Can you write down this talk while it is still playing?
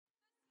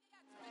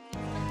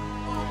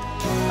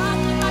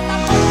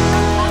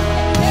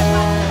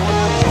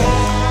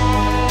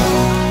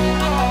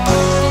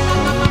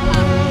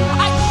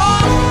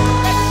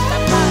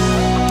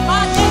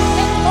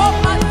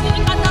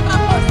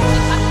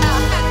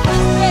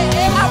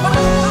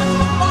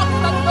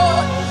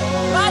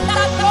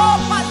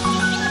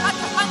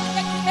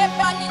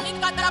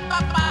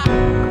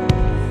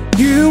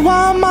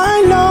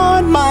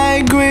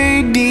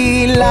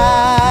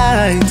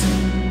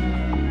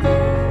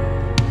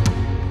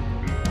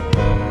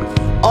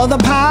All the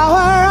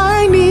power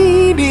I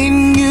need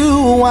in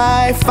you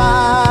I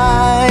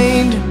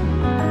find.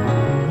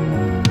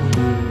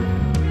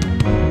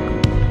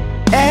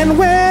 And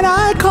when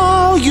I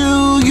call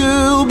you,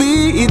 you'll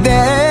be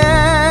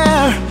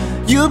there.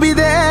 You'll be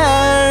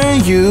there.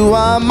 You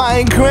are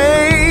my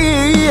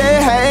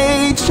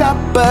great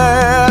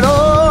shepherd.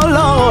 Oh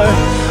Lord,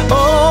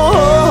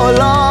 oh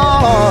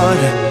Lord,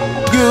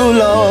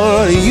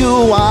 Lord,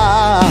 you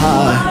are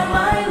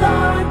my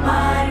Lord,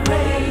 my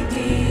great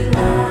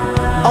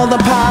delight. All the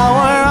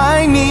power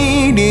I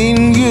need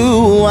in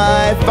you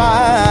I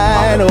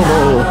find.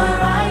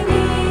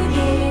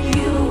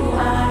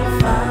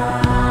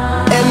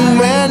 And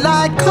when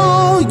I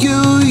call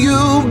you,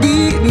 you'll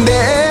be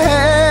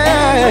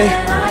there.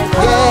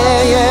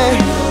 Yeah, yeah,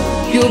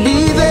 you'll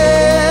be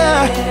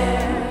there.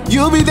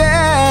 You'll be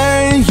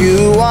there.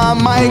 You are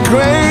my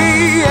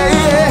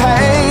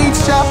great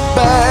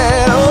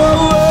shepherd.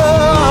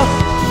 Oh,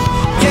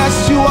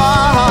 yes you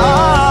are.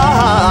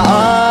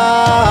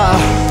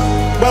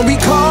 When we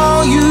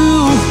call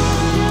you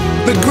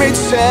the great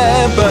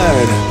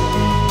shepherd,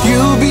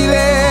 you'll be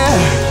there.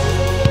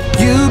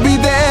 You'll be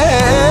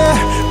there.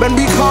 When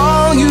we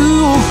call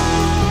you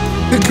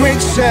the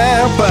great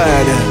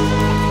shepherd,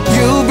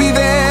 you'll be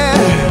there.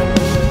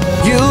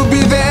 You'll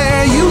be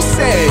there. You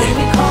say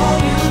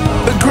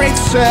the great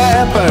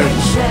shepherd,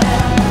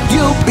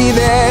 you'll be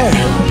there.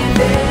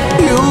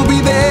 You'll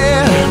be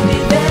there.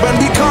 When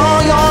we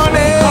call your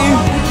name,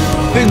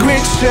 the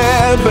great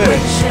shepherd,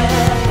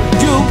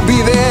 you'll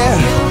be there.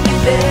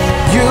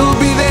 You'll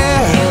be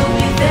there.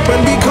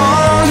 When we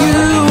call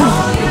you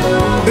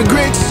the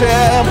great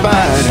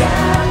shepherd,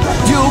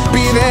 you'll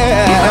be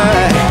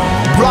there.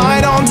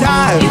 Right on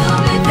time.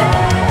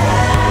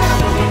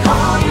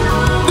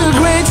 The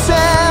great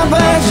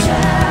shepherd,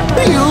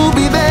 you'll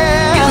be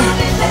there.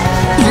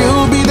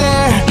 You'll be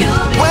there.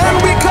 When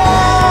we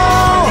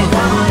call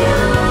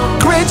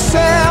great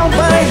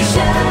shepherd,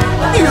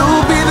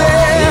 you'll be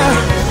there.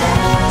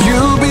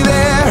 You'll be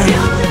there.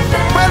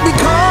 When we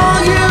call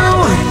you,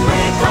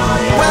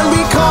 when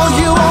we call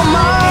you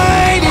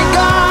Almighty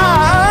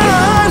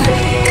God,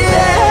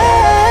 yeah.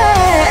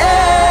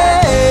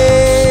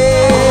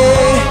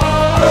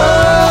 Oh,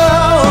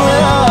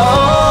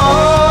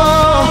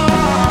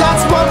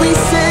 that's what we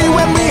say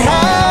when we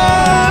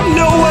have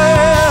no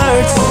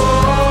words.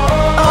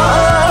 Oh,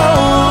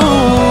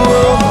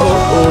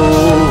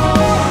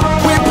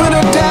 we put a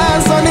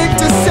dance on it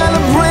to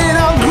celebrate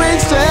our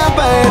great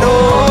shepherd.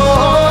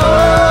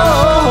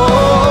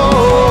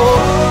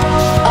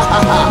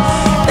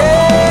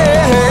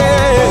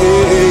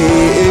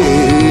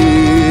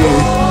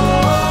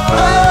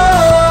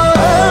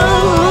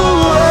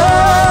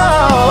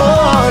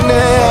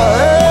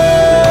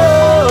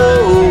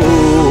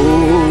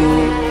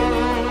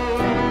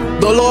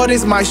 The Lord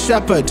is my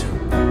shepherd,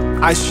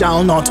 I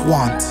shall not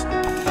want.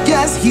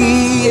 Yes,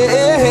 He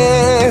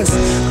is.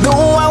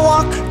 Though I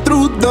walk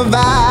through the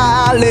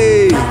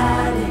valley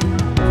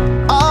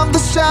of the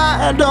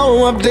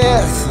shadow of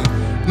death,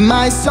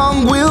 my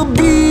song will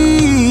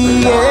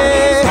be,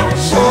 yeah.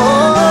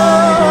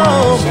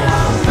 Oh,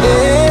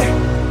 yeah.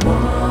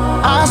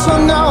 I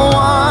shall not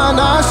want,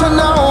 I shall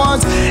not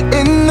want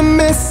in the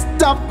midst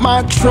of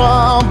my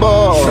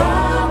trouble.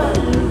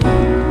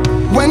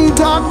 When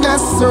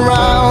darkness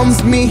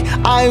surrounds me,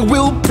 I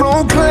will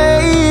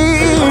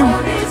proclaim,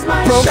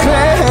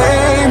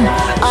 proclaim,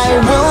 I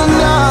will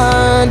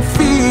not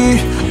fear.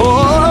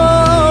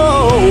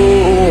 Oh,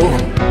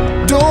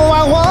 though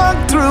I walk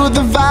through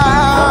the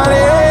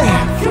valley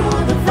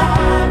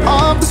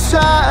of the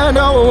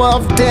shadow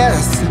of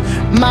death,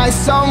 my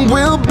song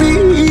will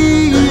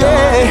be,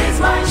 yeah.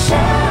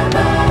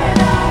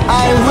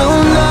 I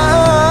will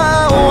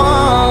not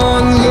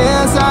want,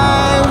 yes,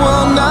 I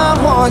will not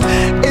want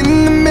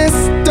in the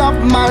midst of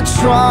my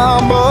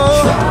trouble.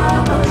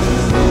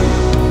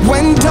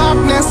 When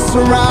darkness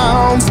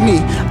surrounds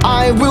me,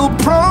 I will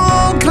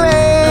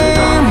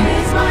proclaim,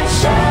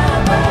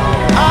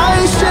 I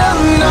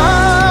shall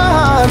not